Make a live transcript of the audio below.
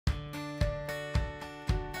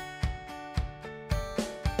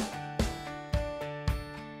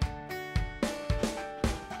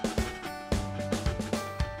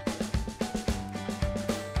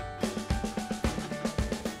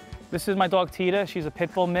This is my dog Tita. She's a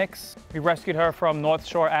pit bull mix. We rescued her from North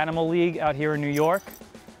Shore Animal League out here in New York.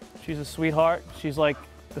 She's a sweetheart. She's like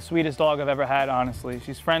the sweetest dog I've ever had, honestly.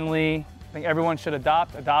 She's friendly. I think everyone should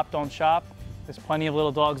adopt, don't shop. There's plenty of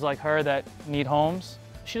little dogs like her that need homes.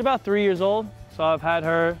 She's about 3 years old, so I've had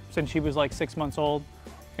her since she was like 6 months old.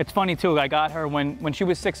 It's funny too, I got her when she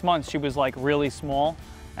was 6 months, she was like really small,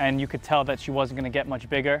 and you could tell that she wasn't gonna get much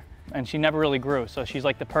bigger, and she never really grew, so she's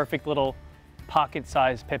like the perfect little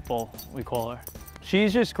pocket-sized pit bull, we call her.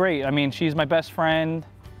 She's just great. I mean, she's my best friend.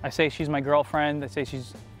 I say she's my girlfriend. I say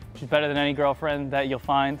she's better than any girlfriend that you'll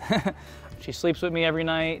find. She sleeps with me every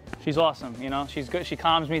night. She's awesome, you know? She's good. She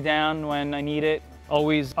calms me down when I need it.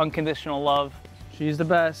 Always unconditional love. She's the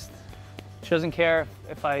best. She doesn't care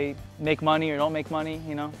if I make money or don't make money,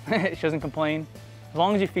 you know? She doesn't complain. As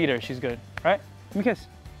long as you feed her, she's good, right? Give me a kiss.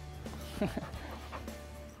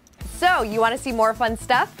 So, you want to see more fun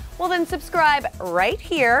stuff? Well then subscribe right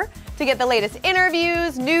here to get the latest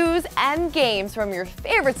interviews, news, and games from your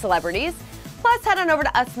favorite celebrities. Plus, head on over to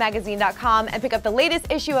usmagazine.com and pick up the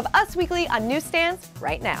latest issue of Us Weekly on newsstands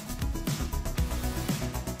right now.